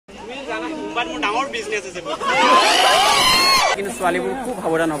মুম্বাইত মোৰ ডাঙৰ বিজনেছ আছে কিন্তু ছোৱালীবোৰ খুব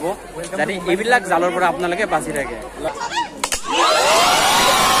সাৱধান হ'ব যাতে এইবিলাক জালৰ পৰা আপোনালোকে বাচি থাকে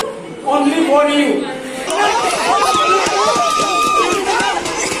Only for you.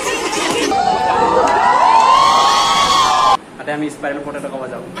 अरे हम स्पाइरल पोटैटो का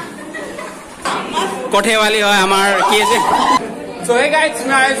बजाओ कोठे वाली है हमार की है So hey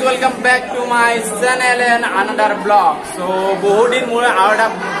guys welcome back to my channel and another vlog so बहुत दिन मुरे और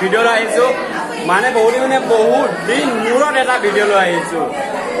एक वीडियो लाई जो माने बहुत दिन मुरे एक वीडियो लाई जो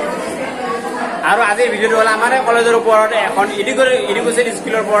আৰু আজি ভিডিওটো হল আমাৰ কলেজৰ ওপৰত এখন এডুকেশ্যন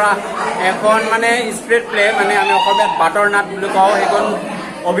স্কুলৰ পৰা এখন মানে স্প্ৰেড প্লে মানে আমি অসমীয়াত বাটৰ নাট বুলি কওঁ সেইখন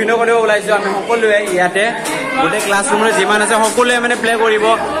অভিনয় কৰিব ওলাইছো আমি সকলোৱে ইয়াতে গোটেই ক্লাছৰুমত যিমান আছে সকলোৱে মানে প্লে কৰিব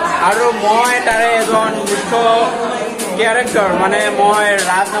আৰু মই তাৰে এজন মুখ্য ক্যাৰেক্টাৰ মানে মই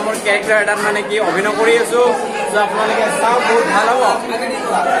ৰাজ নামৰ ক্যাৰেক্টাৰ এটাত মানে কি অভিনয় কৰি আছো যে আপোনালোকে চাও বহুত ভাল হ'ব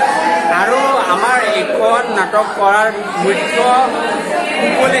আৰু আমাৰ এখন নাটক কৰাৰ মুখ্য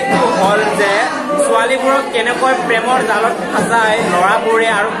উপলক্ষ্য হল যে ছোৱালীবোৰক কেনেকৈ প্ৰেমৰ জালত ফাঁচাই লৰাবোৰে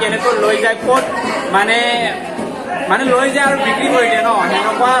আৰু কেনেকৈ লৈ যায় ক'ত মানে লৈ যায় আৰু বিক্ৰী কৰি দিয়ে ন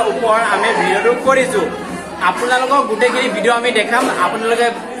সেনেকুৱা ওপৰত আমি ভিডিঅ'টো কৰিছো আপোনালোকক গোটেইখিনি ভিডিঅ' আমি দেখাম আপোনালোকে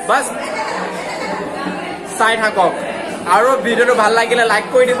বাছ চাই থাকক আৰু ভিডিঅ'টো ভাল লাগিলে লাইক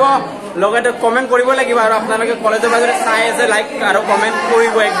কৰি দিব লগতে কমেণ্ট কৰিব লাগিব আৰু আপোনালোকে কলেজৰ মাজতে চাই আছে লাইক আৰু কমেণ্ট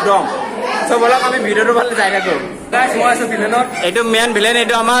কৰিব একদম So bolak আমি ভিডিওটো ভাললে যাই থাকো গাইস মই আছো ভিলেনত এটো মেন ভিলেন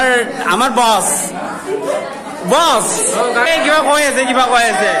এটো আমার বস এই কিবা কই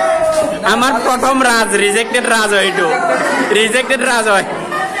আছে আমার প্রথম রাজ রিজেক্টেড রাজ হয় এটো রিজেক্টেড রাজ হয়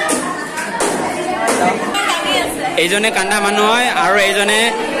এইজনে কান্দা মানুহ হয় আৰু এইজনে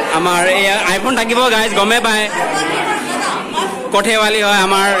আমাৰ এই আইফোন থাকিব গাইস গমে পায় কোঠেৱালি হয়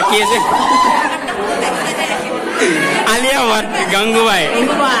আমাৰ কি আছে Alia Bhatta Gangubai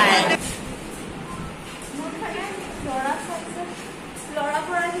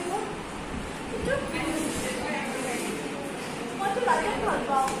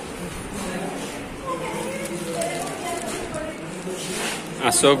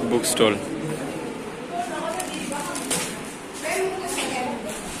Ashok book stall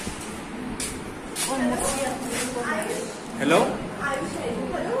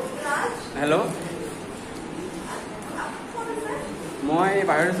hello মই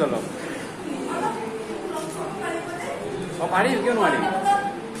বাহিৰত চলো ও পাৰি কিয় নোৱাৰি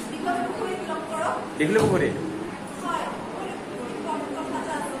দেখিলে পুখুৰী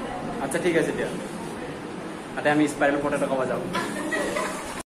আচ্ছা ঠিক আছে দিয়া আতে আমি স্পাইরাল পোটেটো খাওয়া যাও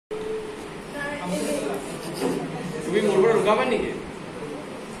তুমি মোর উপর রুকাবা নাকি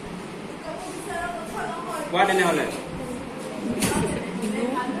কোয়া দেনে হলে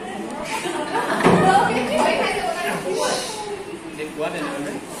কোয়া দেনে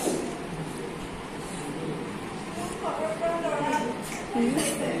হলে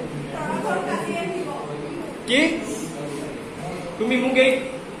কি তুমি মুকে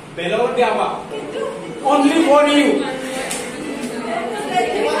বেলর দিয়াবা only for you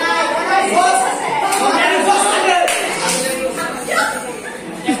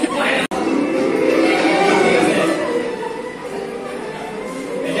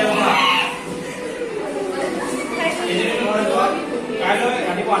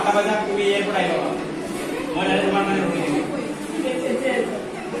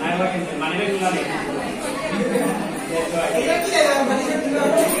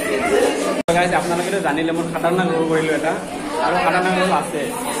আপোনালোকে জানিলে মোৰ খাটাৰনাক ৰোল কৰিলো এটা আৰু খাটাৰনাক ৰোল আছে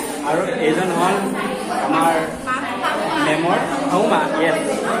আৰু এইজন হল আমাৰ মেমৰ হাউমা yes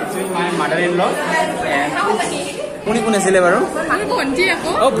it's my mother in law কোন আছিলে বাৰু ভন্টি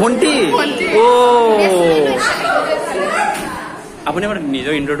আকৌ ও ভন্টি ও আপুনি আমাৰ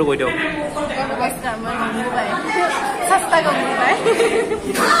নিজৰ ইন্ট্ৰোটো কৈ দিয়ক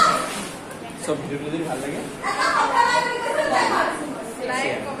সব ভিডিও যদি ভাল লাগে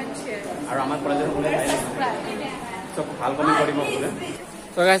আৰু আমাৰ কলেজৰ সকলে সব ভাল কমেন্ট কৰিব সকলে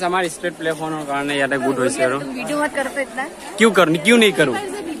तो गाइस हमारे स्ट्रेट प्लेफोनर कारण याद गुड होइसे और वीडियो मत करो तो इतना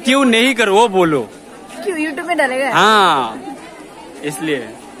क्यों नहीं करूं वो बोलो क्यों YouTube में डालेगा हां इसलिए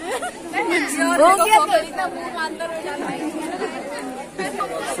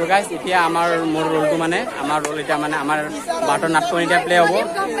So guys এতিয়া আমাৰ মোৰ ৰোলটো মানে আমাৰ ৰোল এটা মানে আমাৰ বাটৰ নাটক এটা প্লে হ'ব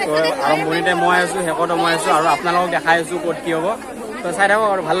তো আৰম্ভণিতে মই আছো হেকটো মই আছো আৰু আপোনালোকক দেখাই আছো ক'ত কি হ'ব তো চাই থাকক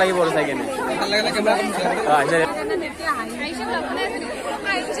আৰু ভাল লাগিব আৰু চাই কেনে ভাল লাগিলে কেমেৰা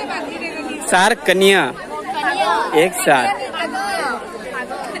चार कन्या एक साथ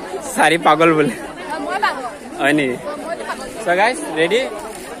सारी पागल बोले सो गाइस रेडी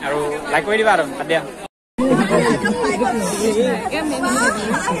और लाइक कर दिबा और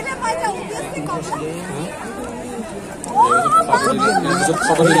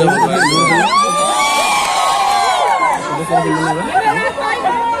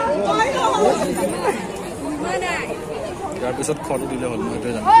ইয়াৰ পিছত খৰটো দিলে হ'ল মই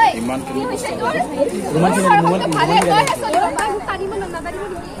জানো ইমান কিনি বস্তু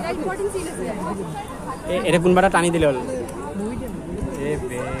এটা কোনবা এটা টানি দিলে হ'ল এ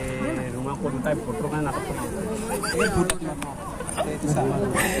বে ৰুমা কোন টাইপ ফটো কাৰণে নাটক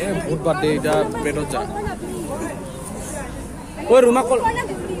এ ভূত বাদ দে এটা পেটত যা ও ৰুমা কোন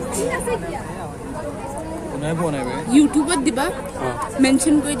নাই বনাই বে ইউটিউবত দিবা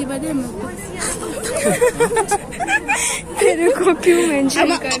মেনশন কৰি দিবা দে तेरे को क्यों मेंशन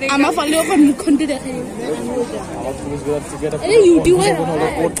करेगा आमा फॉलो पर मुखन दे देखे अरे यूट्यूबर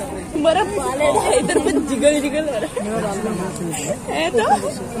तुम्हारा बाल है इधर पे जिगल जिगल हो रहा है तो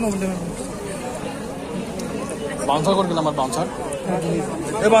बाउंसर कर दिला मत बाउंसर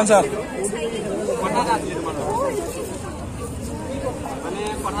ए बाउंसर মানে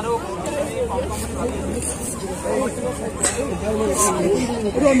কথাটো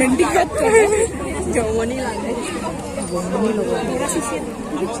रोमांटिक बात कर जौवनी लागे मेरा शिष्य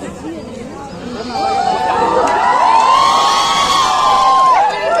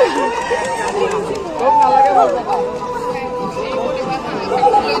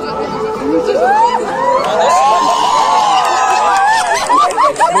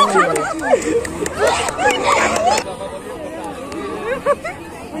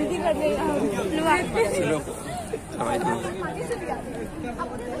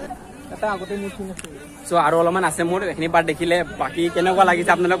সো আৰু অলপমান আছে মোৰ এখিনি পাৰ্ট দেখিলে বাকি কেনেকুৱা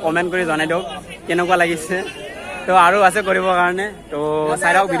লাগিছে আপোনালোকে কমেন্ট কৰি জনাই দিয়ক কেনেকুৱা লাগিছে তো আৰু আছে কৰিবৰ কাৰণে তো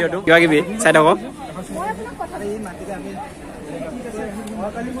চাই থাকক ভিডিঅ'টো কিবা কিবি চাই থাকক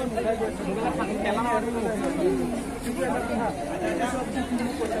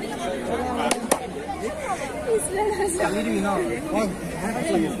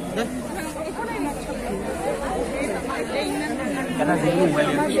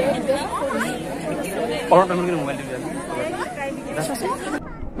মোবাইল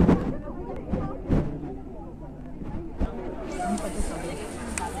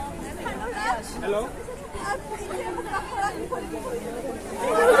हेलो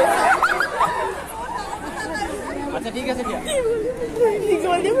अच्छा ठीक है क्या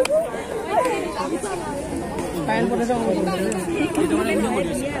फाइन पड़े तो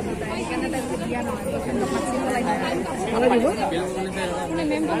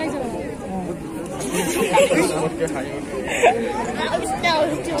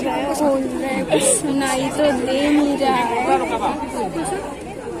सुनाई तो दे नहीं रहा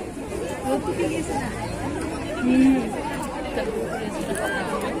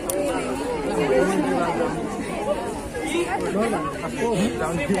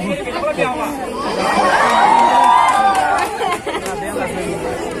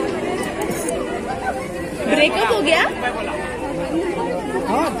ब्रेकअप हो गया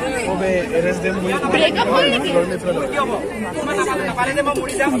ब्रेकअप हो गया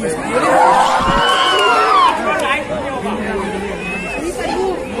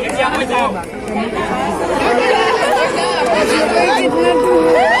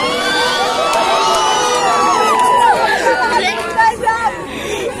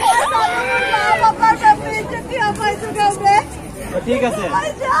ঠিক আছে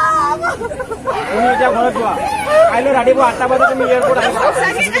তুমি এটা ঘৰত যোৱা কাইলৈ ৰাতিপুৱা 8টা বজাত তুমি এয়াৰপোৰ্ট আহিবা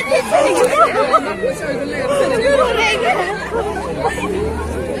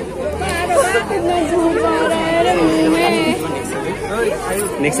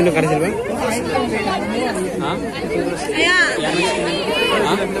नेक्स्ट नो कर चलबे हां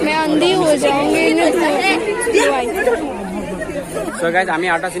मैं अंधी हो जाऊंगी सो गाइस আমি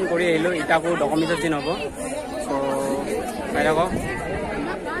আটা সিন কৰি আহিলো ইটাকো ডকুমেন্ট সিন হ'ব সো পাই ৰাখো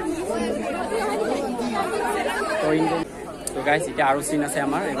তো গাইস এটা আৰু সিন আছে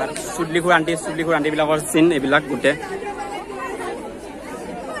আমাৰ এবাৰ সুডলিখুৰ আন্টি বিলাকৰ সিন এবিলাক গুটে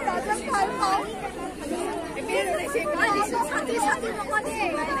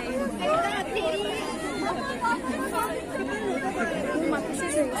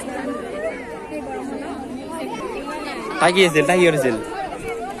তাই কি আছিল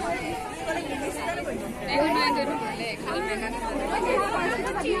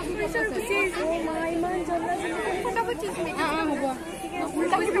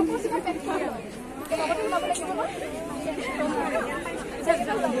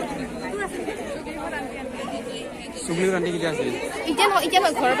সুগলি ৰান্দি কি আছিল ইতিয়া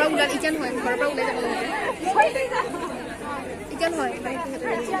ঘৰৰ পৰা ওলাই যাব লাগে ইলিগেল হয়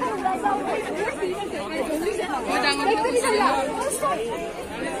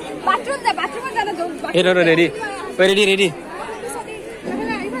ৰেডি ৰেডি ৰেডি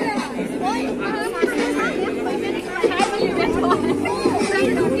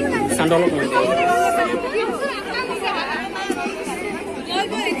চান্দল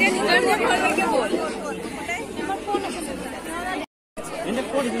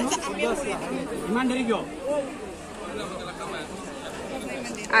ইমান দেৰি কিয়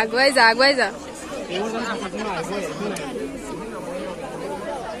আগুৱাই যা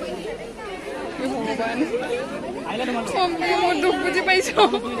দুখ বুজি পাইছো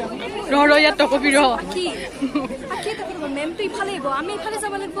ৰ ইয়াত টকপি ৰ মেমটো ইফালে আহিব আমি ইফালে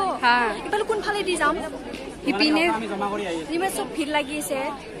যাব লাগিব ইফালে কোনফালে দি যাম ইপিনে ইমান চব ভিৰ লাগি আছে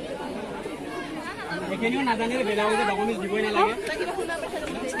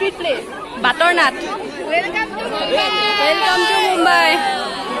স্ট্ৰীট প্লে বাটৰ নাট ৱেলকাম টু মুম্বাই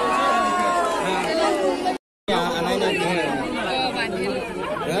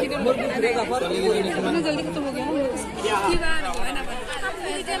जल्दी खत्म हो गया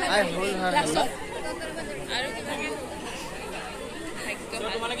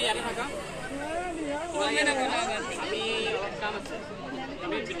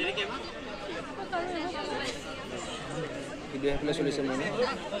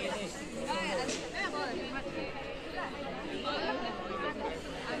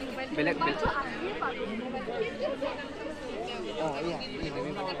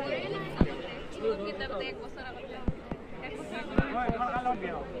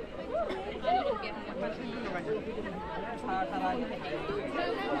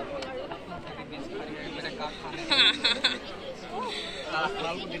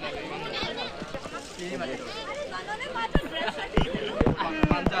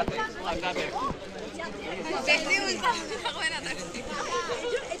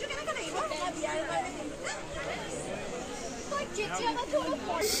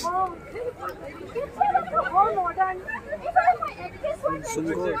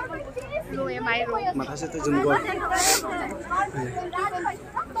माथा से तो जुमको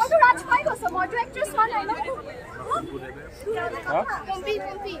तो राज भाई को समझो एक्ट्रेस वन है ना पंपी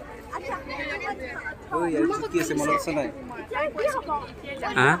अच्छा ओ यार की আছে মনত আছে নাই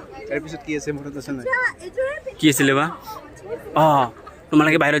তাৰ পিছত কি আছে মনত আছে নাই কি আছিল বা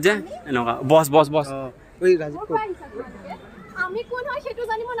তোমালোকে বাহিৰত যে এনেকা বস ওই ৰাজীৱ কো আমি কোন হয় সেটো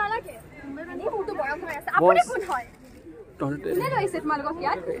জানিব নালাগে মানে মোৰটো বয়স হৈ আছে আপুনি কোন হয় কোনে লৈছে তোমালোকক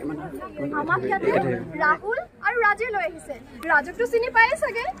ইয়াত আমাক ইয়াতে ৰাহুল আৰু ৰাজে লৈ আহিছে ৰাজকটো চিনি পায়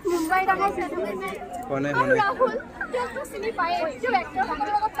চাগে মুম্বাই ডাঙৰ কোনে আৰু ৰাহুল তেওঁটো চিনি পায় তেওঁ এক্টৰ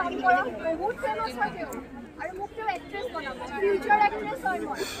মানুহৰ লগত কাম কৰা বহুত ফেমাস হয় তেওঁ আৰু মোক তেওঁ এক্ট্ৰেছ বনাব ফিউচাৰ এক্ট্ৰেছ হয়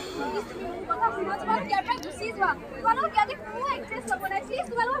মই কথা শুনা তোমাক ইয়াৰ পৰা গুচি যোৱা তোমালোক ইয়াতে কোনো এক্ট্ৰেছ হ'ব নাই প্লিজ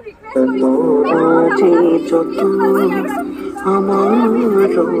তোমালোকক ৰিকুৱেষ্ট কৰিছোঁ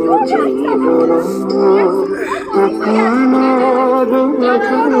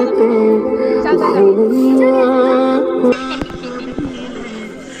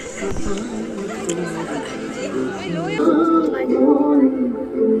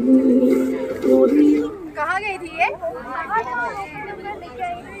कहाँ गई थी ये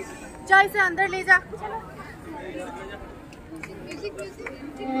जा इसे अंदर ले जा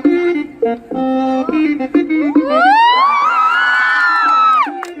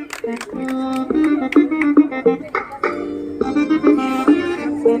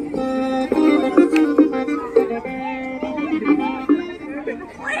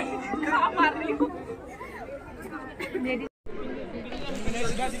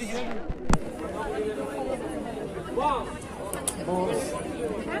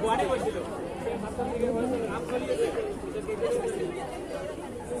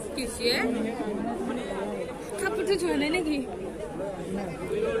किसिए कापड़े छोड़ने नेकी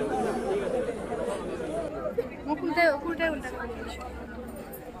वो उल्टा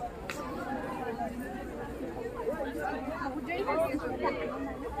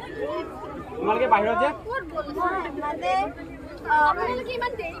তোমালোকে বাহিৰত যে মানে আপোনালোকে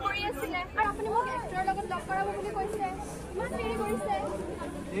ইমান দেৰি কৰি আছিলে আৰু আপুনি মোক এক্টৰৰ লগত লগ কৰাব বুলি কৈছে ইমান দেৰি কৰিছে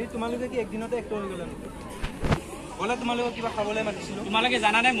এই তোমালোকে কি একদিনতে এক্টৰ হৈ গলা নেকি বলা তোমালোকক কিবা খাবলৈ মাতিছিলো তোমালোকে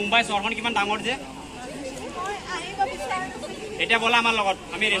জানা নাই মুম্বাই চহৰখন কিমান ডাঙৰ যে এতিয়া বলা আমাৰ লগত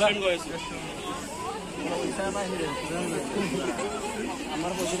আমি ৰেষ্টুৰেণ্ট গৈ আছো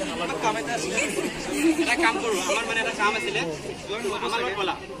আমাৰ পইচা খালা কাম এটা আছে এটা কাম কৰো আমাৰ মানে এটা কাম আছিল আমাৰ লগত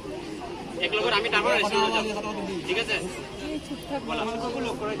বলা এক লগত আমি তাৰ পৰা ৰেষ্টুৰেণ্ট যাম ঠিক আছে বলা আমাক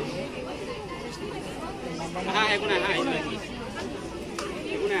লগ কৰাই দিম হ্যাঁ একো নাই হ্যাঁ একো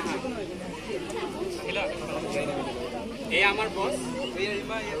নাই হ্যাঁ এই আমাৰ বস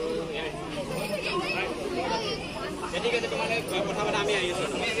ঠিক আছে তোমালে কথা মানে আমি আহিছো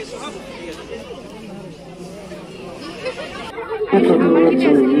ঠিক আছে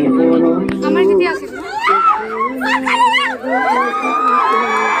আমার কিতি আছে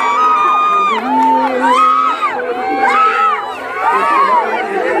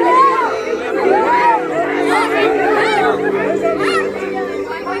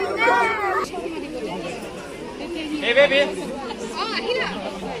Hey baby. আহিলা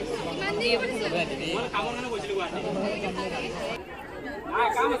ইমান দেৰি কৰিছে মই কামৰ কাৰণে গৈছিলো গুৱাহাটী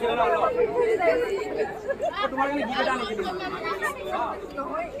কাম আছিল না অলপ তোমাৰ কাৰণে গিফ্ট এটা আনিছিলো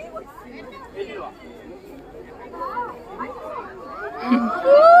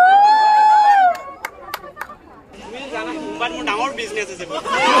তুমি জানা মুম্বাইত মোৰ ডাঙৰ বিজনেছ আছে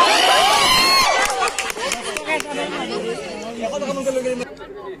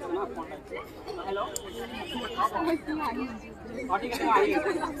हेलो ठीक है आइए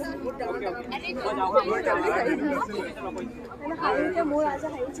মোৰ আজি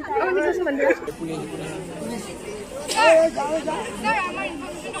হাইছি সৰ আমাৰ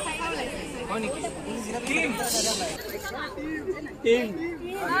ইনফৰমেশনটো খাইও লাগে হয় নেকি টিম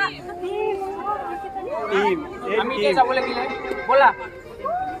আমি কে যাব লাগিলে বলা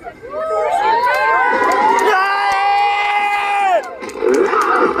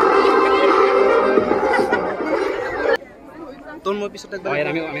তোর মই পিছত একবার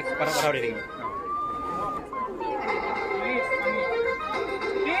আমি কথা উঠে দিম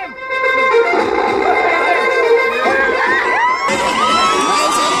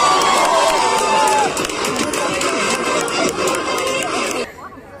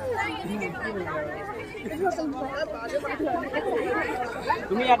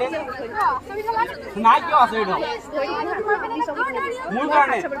তুমি ইয়াতে নাই কিয় আছে এটা মোৰ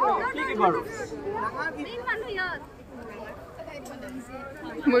কাৰণে কি কি বাৰু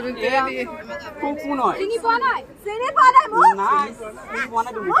কোন হয় চিনি পোৱা নাই মোক নাই চিনি পোৱা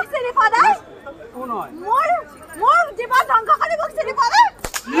নাই তুমি মোক চিনি পোৱা নাই কোন হয় মোৰ জীৱন ধ্বংস কৰি মোক চিনি পোৱা নাই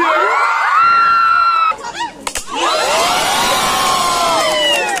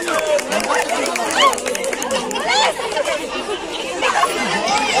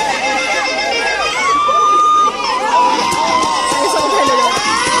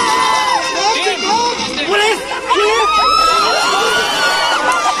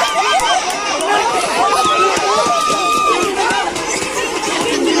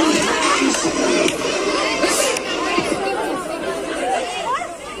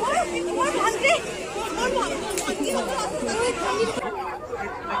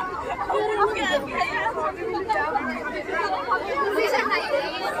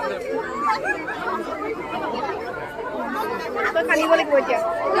খানিব লাগিব এতিয়া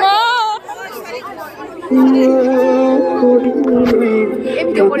এই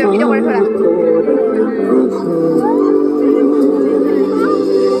ভিডিও কৰে ধৰা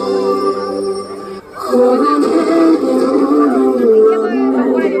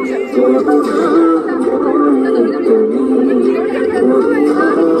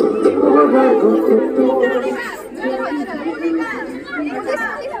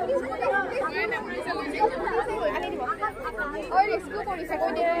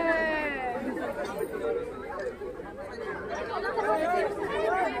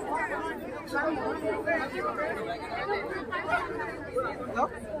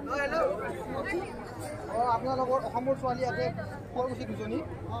আপোনালোকৰ অসমৰ ছোৱালী আছে শুৱালকুছি দুজনী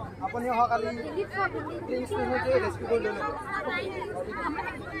আপুনি অহাকালি ৰেস্কিউ কৰি লৈ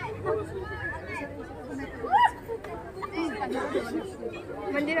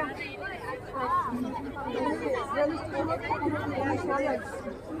মন্দিৰা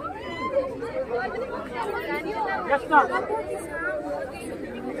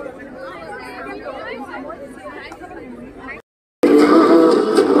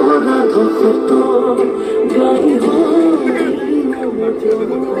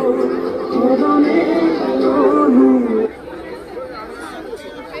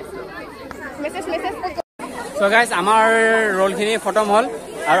So guys, আমাৰ ৰোলখিনি খতম হ'ল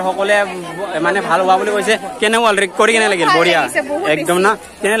আৰু সকলোৱে মানে ভাল হোৱা বুলি কৈছে কেনে হ'ল কৰি কেনে লাগিল বঢ়িয়া একদম না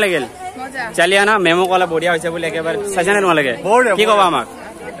কেনে লাগিল চালিয়া না মেমো কলা বঢ়িয়া হৈছে বুলি একেবাৰে চাইছা নে তোমালোকে কি ক'বা আমাক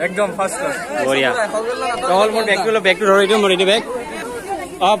একদম ফাৰ্ষ্ট ক্লাছ বঢ়িয়া তো হ'ল মোৰ বেগটো ধৰি দিওঁ মোৰ ৰেডি বেগ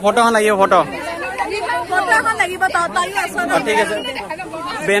ফটোখন লাগিব ফটো লাগিব ঠিক আছে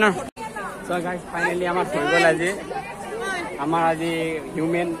বেনাৰ So guys, finally আমাৰ হৈ গ'ল আজি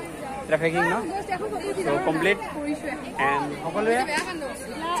human trafficking no so complete and সকলোৱে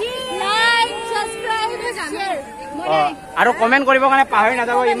like subscribe share আৰু কমেন্ট কৰিব কাৰণে পাহৰি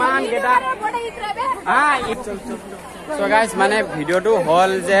নাযাব ইমান গেটা চল সো গাইজ মানে ভিডিঅ'টো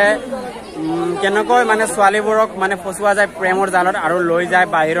হ'ল যে কেনেকৈ মানে ছোৱালীবোৰক মানে ফচুৱা যায় প্ৰেমৰ জালত আৰু লৈ যায়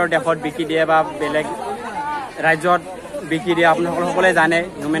বাহিৰৰ দেশত বিকি দিয়ে বা বেলেগ ৰাজ্যত বিকি দিয়ে আপোনালোকে সকলোৱে জানে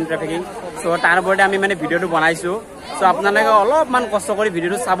হিউমেন ট্ৰেফিকিং চ' তাৰ ওপৰতে আমি মানে ভিডিঅ'টো বনাইছোঁ চ' আপোনালোকে অলপমান কষ্ট কৰি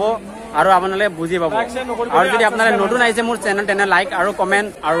ভিডিঅ'টো চাব আৰু আপোনালোকে বুজি পাব আৰু যদি আপোনালোকে নতুন আহিছে মোৰ চেনেল তেনে লাইক আৰু কমেণ্ট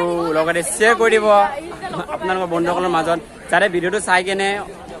আৰু লগতে শ্বেয়াৰ কৰি দিব আপোনালোকৰ বন্ধুসকলৰ মাজত যাতে ভিডিঅ'টো চাই কেনে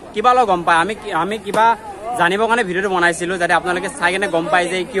কিবা অলপ গম পায় আমি কিবা জানিবৰ কাৰণে ভিডিঅ'টো বনাইছিলোঁ যাতে আপোনালোকে চাই কেনে গম পায়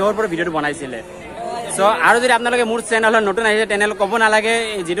যে কিহৰ পৰা ভিডিঅ'টো বনাইছিলে চ' আৰু যদি আপোনালোকে মোৰ চেনেলত নতুন আহিছে তেনেহ'লে ক'ব নালাগে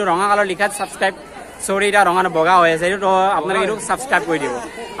যিটো ৰঙা কালাৰ লিখা ছাবস্ক্ৰাইব চৰি এতিয়া ৰঙা বগা হৈ আছে এইটো আপোনালোকে এইটো ছাবস্ক্ৰাইব কৰি দিব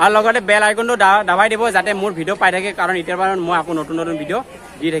আৰু লগতে বেল আইকনটো দাবাই দিব যাতে মোৰ ভিডিঅ' পাই থাকে কাৰণ এতিয়াৰ পৰা মই আকৌ নতুন নতুন ভিডিঅ'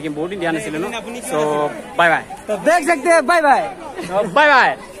 দি থাকিম বহুত দিন দিয়া নাছিলোঁ ন চ' বাই বাই দেখ सकते हैं बाय बाय বাই বাই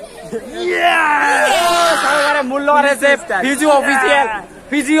মোৰ লগত আছে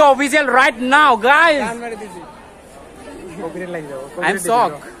physio' official right now guys I am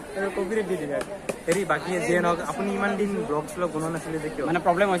shock হেৰি বাকী যিয়ে নহওক আপুনি ইমান দিন ব্লগ শ্লগ বনোৱা নাছিলে যে কিয় মানে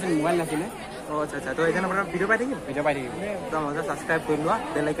প্ৰব্লেম হৈছিল মোবাইল নাছিলে আচ্ছা আচ্ছা তো এইখানে আপোনাৰ ভিডিঅ' পাই থাকিম তো মজা ছাবস্ক্ৰাইব কৰি লোৱা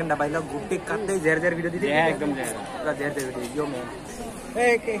বেল আইকন দাবাই লোৱা গোটেই কাটে জেৰ ভিডিঅ' দি দিয়ে একদম পুৰা জেৰ ভিডিঅ' ইয় মেম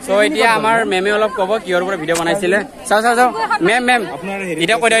চ' এতিয়া আমাৰ মেমে অলপ ক'ব কিহৰ ওপৰত ভিডিঅ' বনাইছিলে চাওঁ মেম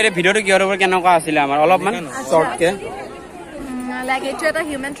এতিয়া কৈ দিয়া ভিডিঅ'টো কিহৰ ওপৰত কেনেকুৱা আছিলে আমাৰ অলপমান শ্বৰ্টকে লাইক এইটো এটা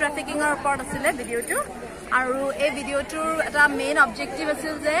হিউমেন ট্ৰেফিকিঙৰ ওপৰত আছিলে ভিডিঅ'টো আৰু এই ভিডিঅ'টোৰ এটা মেইন অবজেক্টিভ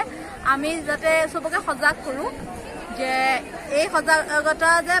আছিল যে আমি যাতে চবকে সজাগ কৰোঁ যে এই সজাগতা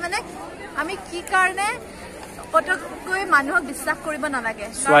যে মানে আমি কি কাৰণে পটককৈ মানুহক বিশ্বাস কৰিব নালাগে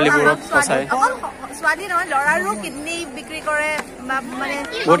অকল ছোৱালী নহয় ল'ৰাৰো কিডনী বিক্ৰী কৰে বা মানে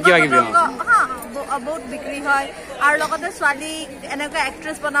বহুত বিক্ৰী হয় আৰু লগতে ছোৱালী এনেকুৱা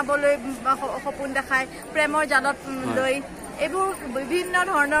এক্ট্ৰেছ বনাবলৈ সপোন দেখায় প্ৰেমৰ জালত লৈ এইবোৰ বিভিন্ন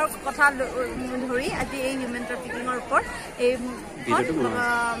ধৰণৰ কথা ধৰি আজি এই হিউমেন ট্ৰেফিকিঙৰ ওপৰত এই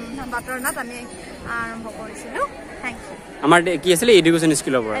বাতৰণাত আমি আৰম্ভ কৰিছিলোঁ থেংক ইউ আমাৰ কি আছিলে এডুকেশ্যন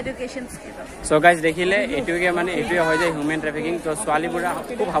স্কিলৰ পৰা এডুকেশ্যন স্কিলৰ চ' গাইজ দেখিলে এইটোৱে হয় যে হিউমেন ট্ৰেফিকিং ত' ছোৱালীবোৰ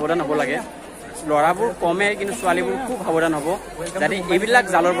খুব সাৱধান হ'ব লাগে ল'ৰাবোৰ কমে কিন্তু ছোৱালীবোৰ খুব সাৱধান হ'ব যাতে এইবিলাক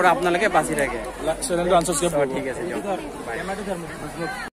জালৰ পৰা আপোনালোকে বাচি থাকে ঠিক আছে দিয়ক